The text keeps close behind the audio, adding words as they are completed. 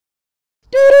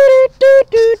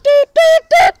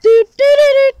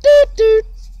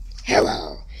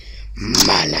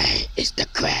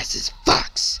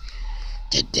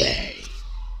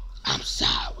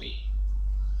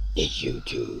It's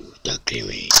YouTube. The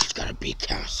clearing is gonna be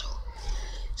canceled.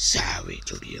 Sorry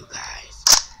to you guys.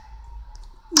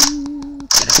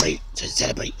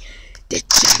 Celebrate. This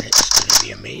channel is gonna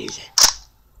be amazing.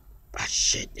 But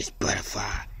shit, this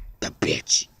butterfly, the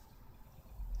bitch.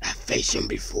 I faced him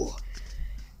before.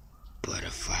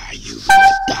 Butterfly, you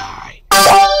gonna die.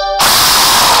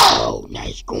 Oh,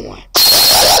 nice going.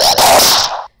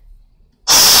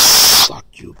 Fuck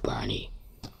you, Bonnie.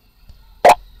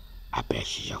 I bet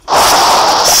she's a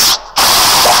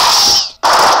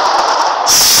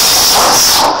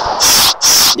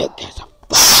look, that's a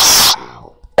fucking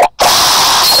owl.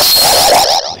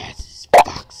 Glasses,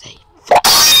 fuck, say fuck.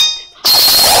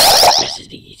 This is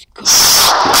these good.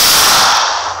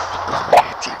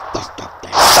 Fucked up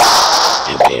there.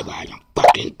 And everybody don't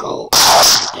fucking go.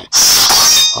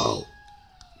 Oh,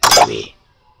 baby.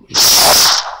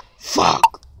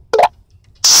 Fuck.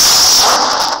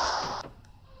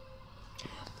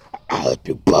 I hope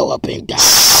you blow up and die.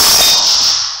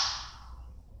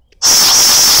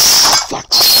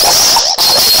 Fuck.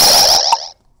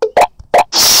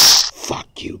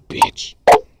 Fuck you, bitch.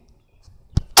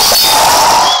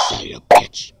 Say you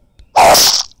bitch.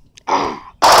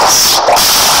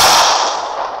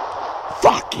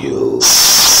 Fuck you.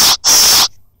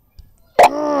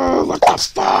 What the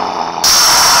fuck?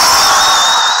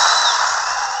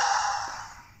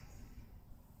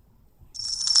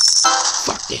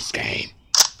 Fuck this game.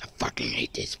 I fucking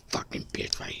hate this fucking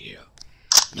bitch right here.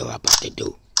 Know what I'm about to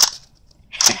do?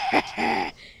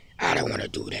 I don't want to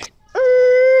do that.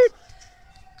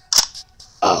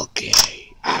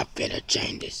 Okay, I better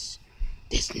change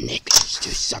this necklace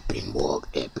to something more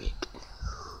epic.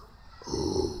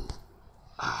 Ooh.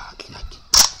 Can I get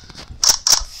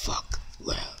fuck?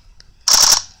 Well,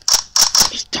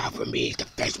 it's time for me to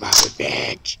face my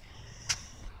revenge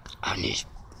on this.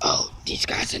 Oh, these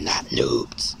guys are not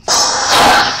noobs.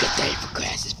 Good day for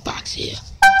glasses box here.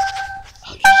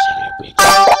 Oh, you silly bitch.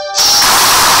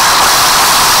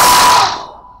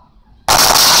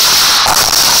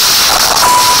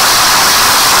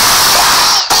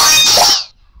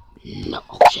 No,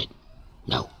 oh shit.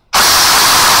 No.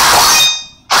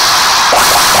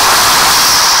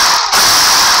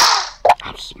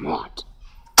 I'm smart.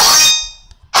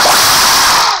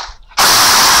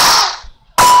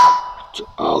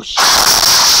 Oh shit.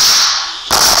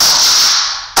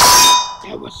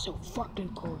 That was so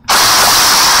fucking cool.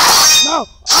 No!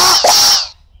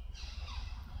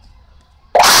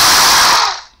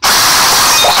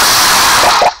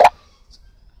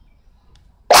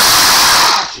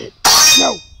 Oh shit.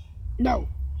 No! No!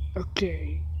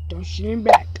 Okay. Don't shoot him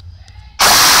back.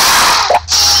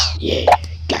 Yeah,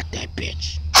 got that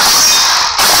bitch.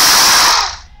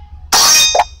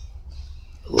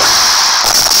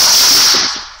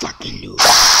 Fucking noob.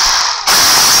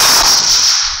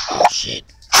 Oh shit.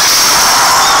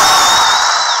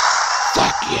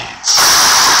 Fuck yeah.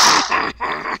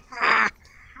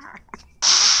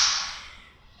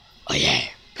 Oh yeah,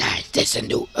 guys, there's a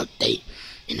new update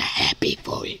and I'm happy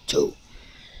for it too.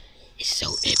 It's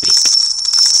so epic.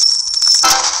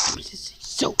 I mean, it's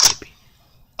so epic.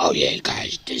 Oh yeah,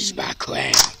 guys, this is my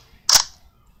crown.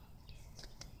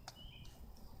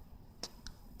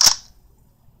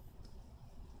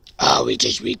 Oh, we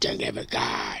just returned every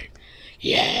guy.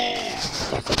 Yeah,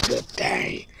 that's a good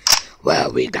thing.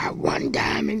 Well, we got one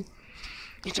diamond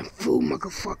and some fool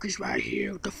motherfuckers right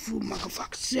here with the fool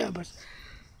motherfucker silvers.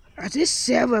 Is this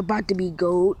silver about to be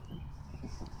gold?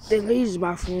 Then he's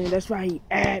my friend. That's why he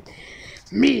add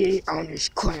me on his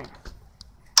crown.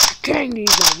 I can't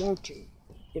even want to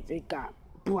if it got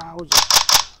browsers.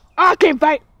 Oh, I can't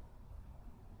fight.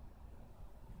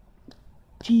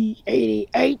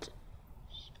 T88.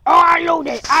 Oh, I know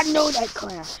that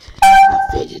crown. I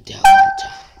figured that one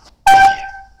time.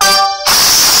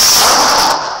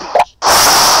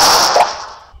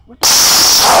 What the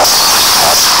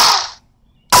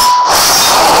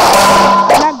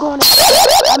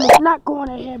I'm not going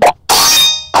to heaven.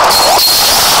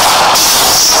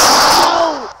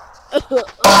 No!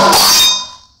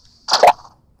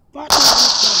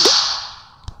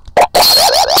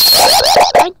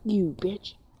 Thank you,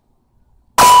 bitch.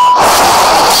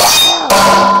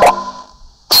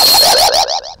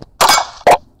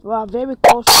 Well, very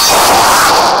close.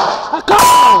 Come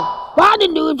on! Why the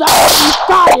noobs already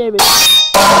started it?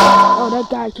 Oh, that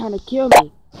guy trying to kill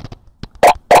me.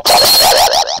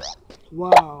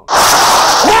 Wow.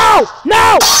 No!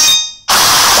 No!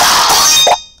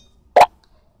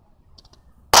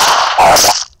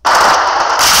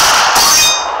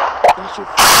 That's your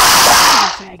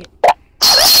faggot.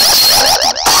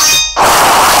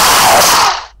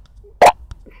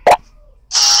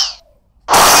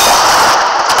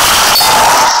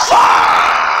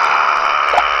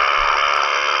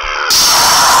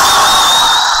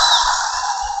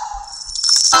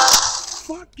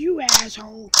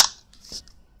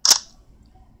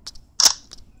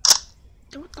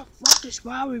 What's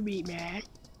wrong with me, man?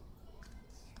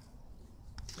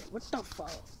 What the fuck?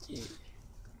 Dude?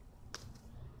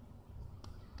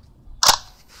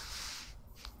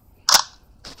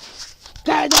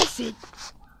 Guys, that's it.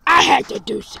 I had to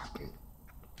do something.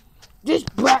 This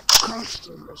black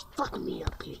costume is fucking me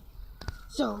up here.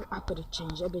 So I better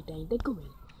change everything. They go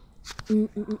in.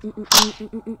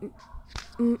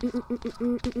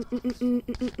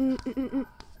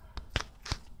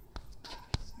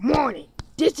 Morning.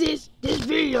 This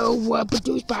video was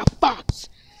produced by Fox,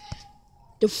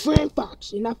 the friend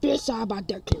Fox, and I feel sorry about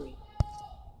that Curry.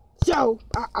 So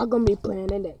I'm gonna be playing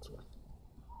the next one.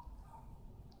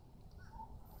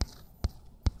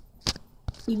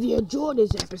 If you enjoyed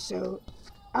this episode,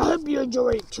 I hope you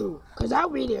enjoyed it too, cause I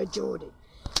really enjoyed it.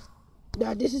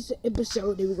 Now this is the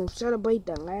episode that we're gonna celebrate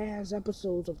the last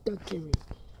episodes of Duck Curry.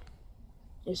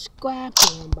 And subscribe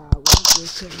to him by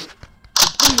watching the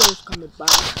videos coming by.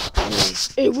 And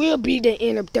it will be the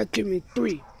end of Duck Curry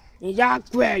 3. And y'all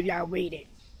grab y'all waited.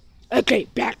 Okay,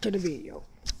 back to the video.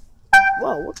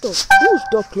 Whoa, what the? Who's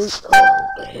Duck Curry? Oh,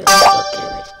 the hell is Duck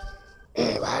Curry?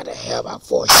 And why the hell my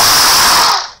voice?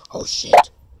 Oh shit.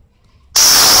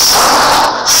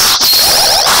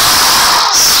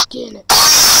 Getting it.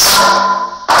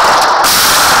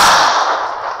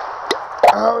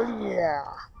 Oh yeah.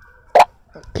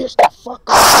 I'm pissed the fuck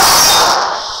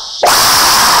off. Shit.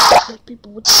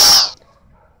 People with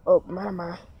oh, my. Oh,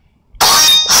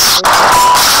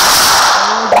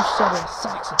 you said it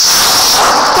Saxon.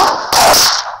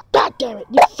 God damn it,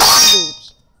 you fucking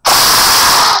dudes.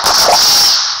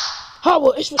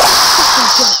 Howard, it's for the fucking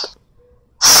joke.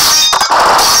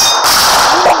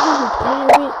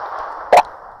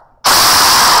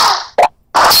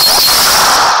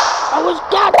 I was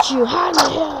got you. How in the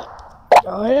hell?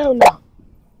 Oh hell no.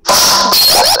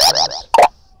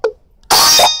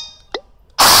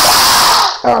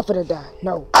 Oh, I'm finna die.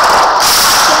 No.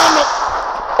 Damn it.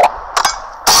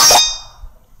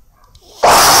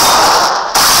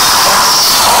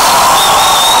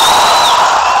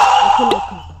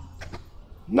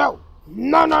 No.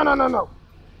 No.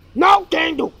 No,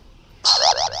 can't do.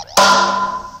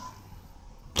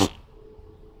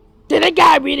 Did that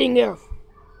guy reading there?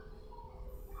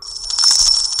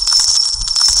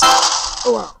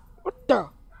 Oh wow.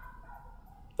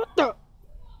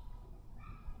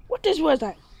 What this was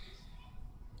that?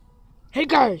 Hey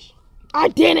guys, I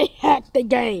didn't hack the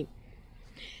game.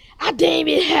 I didn't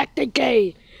even hack the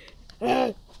game.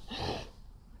 What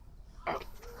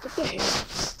the hell?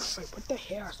 Wait, what the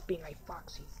hell? I speak like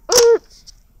Foxy.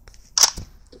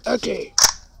 Okay.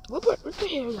 What the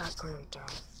hell y'all playing time?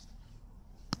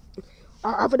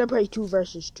 I'm gonna play 2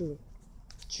 versus 2.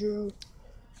 2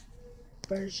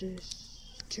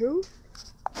 versus 2?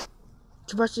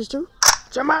 2 versus 2?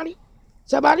 Somebody?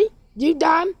 You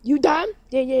done? Yeah.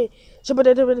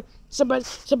 Somebody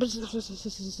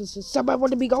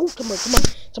want to be gold? Come on.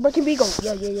 Somebody can be gold.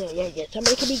 Yeah.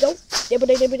 Somebody can be gold. Yeah.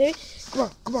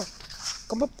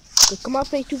 Come on,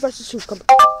 play 2 versus 2. Come on.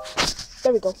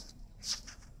 There we go.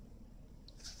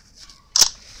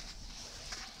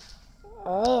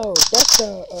 Oh, that's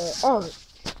the,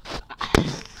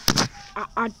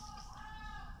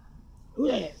 who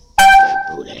that?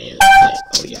 Who the hell is that?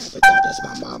 Oh yeah, I forgot that's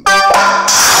my mama.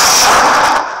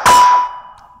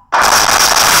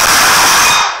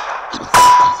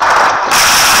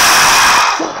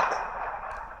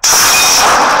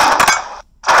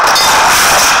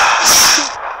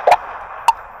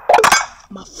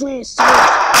 My friend said,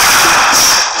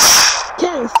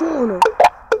 California.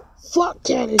 Fuck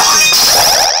California.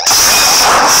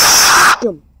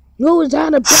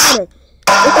 Louisiana better.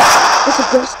 It's a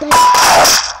good state.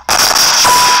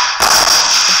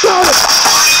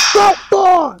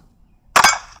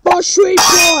 Boy,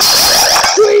 Shreveport.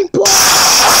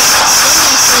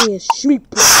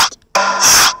 Shreveport.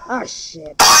 Ah,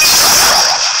 shit.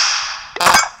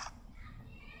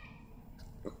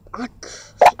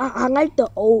 I like the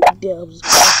old devs.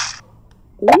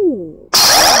 Ooh.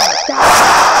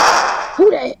 Who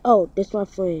that? Oh, that's my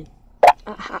friend.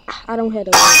 I don't have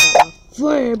to worry about my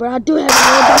friend, but I do have to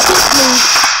worry about this dude.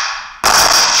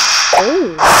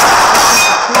 Oh.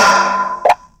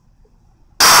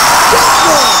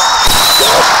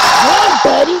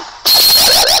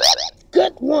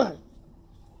 Good one.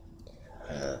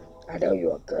 I know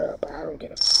you're a girl, but I don't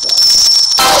give a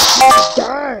fuck.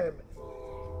 Darn.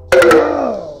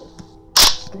 Oh.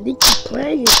 Sneaky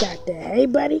play you got there, hey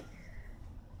buddy?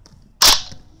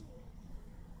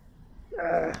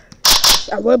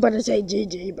 I was about to say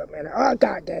GG, but man, oh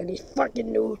god damn, these fucking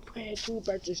news playing 2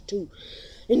 versus 2.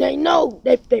 And they know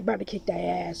they about to kick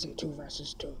their ass in 2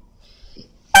 versus 2.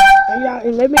 And y'all,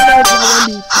 and let me know if y'all want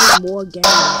me to play more games.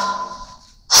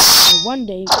 And one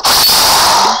day,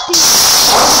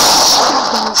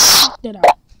 check that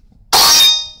out.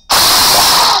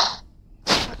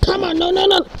 Come on,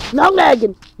 no,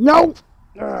 lagging, no.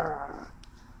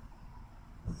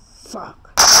 Fuck.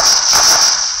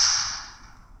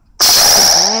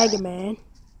 It's lagging, man.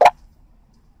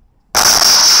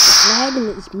 It's lagging.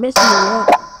 It's messing me up.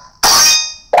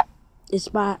 It's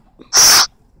by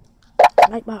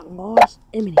lost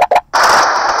image.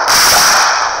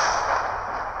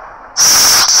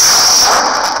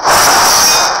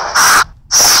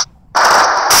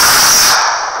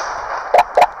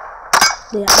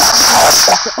 Yeah.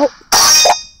 Oh.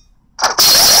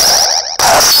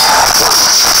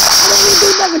 Let me do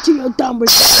nothing to your dumb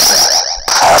bitch.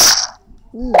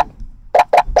 Ooh.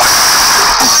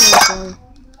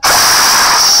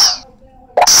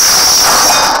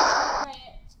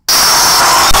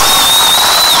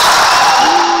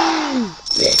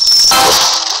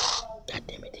 God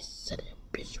damn it, this son of a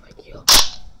bitch right here.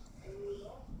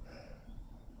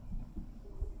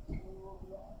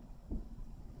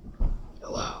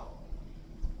 Wow.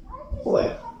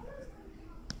 Well,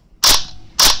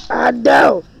 I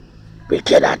know we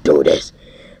cannot do this.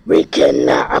 We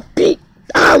cannot beat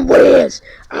our wins.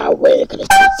 Our wins gonna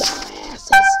beat our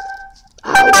asses.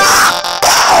 Our wins.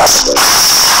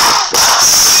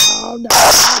 Oh no!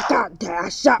 God damn! I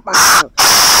shot myself.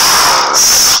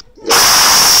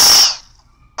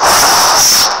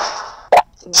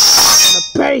 I'm gonna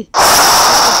pay.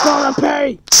 I'm gonna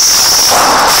pay.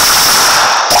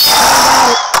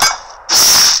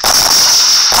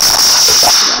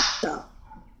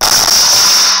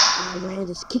 Man,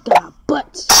 just kicking our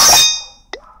butts.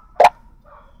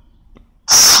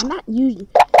 I'm not using.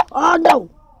 Oh no!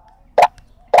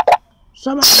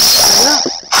 Somebody up.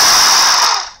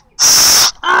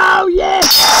 Oh yeah!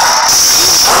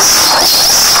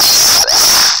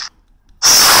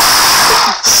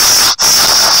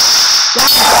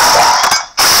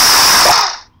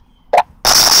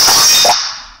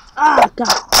 Oh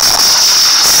God!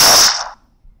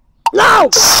 No!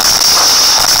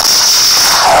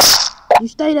 You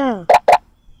stay down.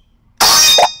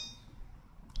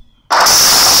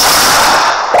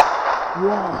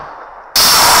 Wow.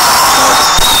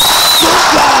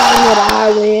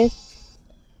 I win.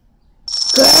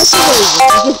 Congratulations. I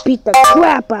just beat the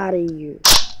crap out of you.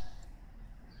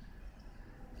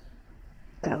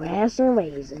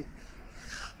 Congratulations.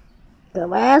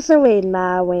 Congratulations,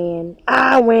 I win.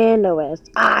 I win the rest.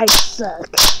 I suck.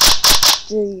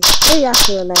 Maybe I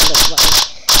should have named it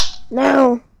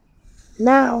right.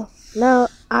 Now,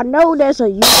 I know there's a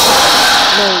YouTube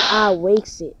name. I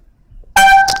waste it.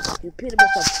 You pretty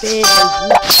much a big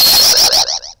YouTube.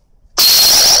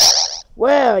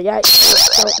 Well, y'all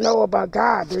don't know about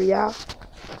God, do y'all?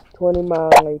 20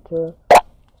 miles later.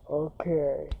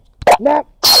 Okay. Now,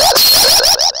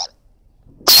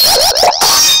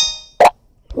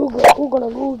 who gonna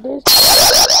lose this?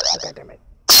 Okay, damn it.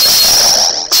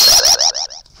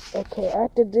 Okay,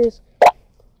 after this,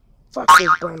 fuck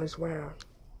this bonus round.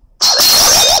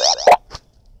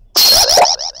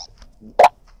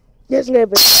 This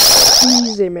never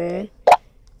easy, man.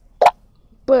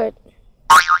 But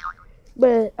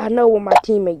I know what my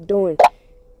teammate doing.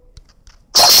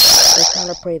 They're trying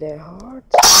to play that hard.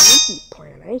 They keep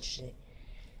playing, ain't she?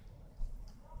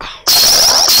 God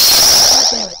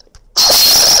damn it.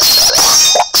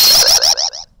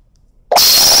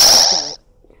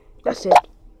 That's it.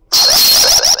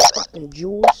 Fucking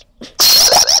Jules.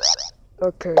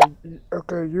 Okay,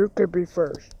 you can be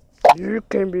first. You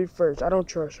can be first. I don't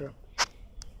trust her.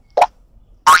 What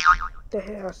the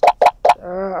hell?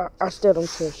 I still don't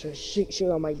trust her. She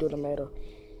might do the matter.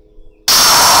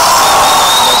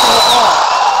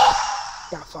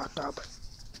 Got fucked up.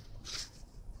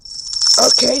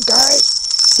 Okay, guys.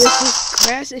 This is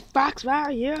Classic Fox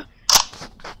right here.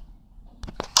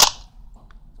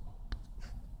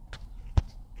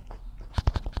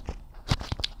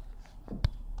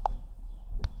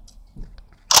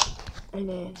 And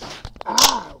then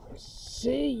I will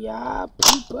see y'all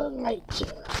people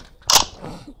later.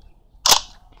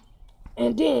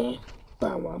 And then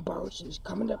One Boss is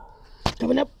coming up.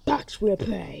 Box will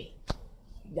play.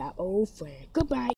 That old friend. Goodbye.